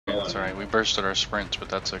That's alright, we bursted our sprints, but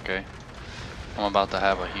that's okay. I'm about to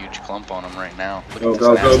have a huge clump on them right now. Look at this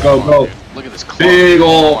nasty one, dude. Look at this clump. Big ol'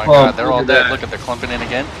 Oh my clump. god, they're all dead. Look at they're clumping in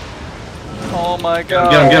again. Oh my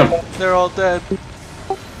god. Get him. They're all dead.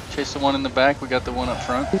 Chase the one in the back, we got the one up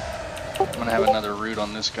front. I'm gonna have another root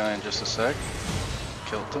on this guy in just a sec.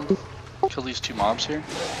 Killed him. Kill these two mobs here.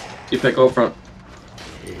 T-Pack, go up front.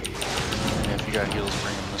 Yeah, if you got heals,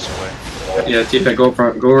 bring them this way. Yeah, T-Pack, go up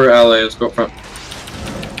front. Go where ally is, go up front.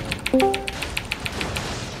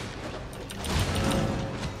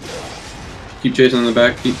 Keep chasing in the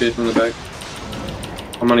back, keep chasing in the back.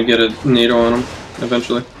 I'm gonna get a NATO on him,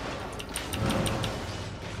 eventually.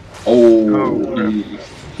 Oh,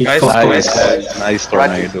 he Nice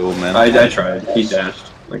tornado, man. I tried, he dashed.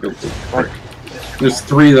 Like a prick. There's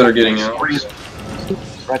 3 that are getting out.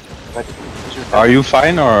 Are you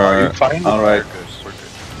fine or? Alright. We're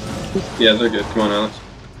good. Yeah, they're good. Come on, Alex.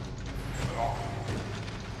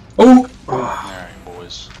 Oh! Alright,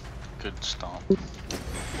 boys. Good stomp.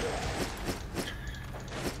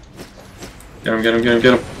 Get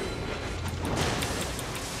him.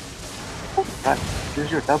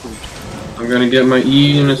 Use your W. I'm gonna get my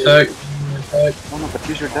E in a sec. No, but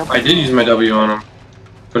use your W. I did use my W on him,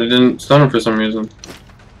 but it didn't stun him for some reason.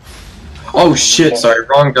 Oh shit, sorry,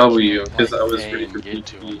 wrong W, because I was ready for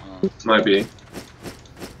PT. Might be.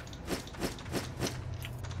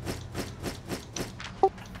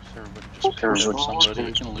 Somebody,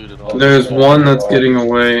 you can loot it all. There's one that's getting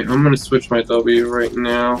away. I'm gonna switch my W right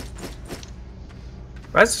now.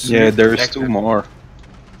 Yeah, there's 2 more.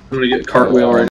 I'm gonna get cartwheel right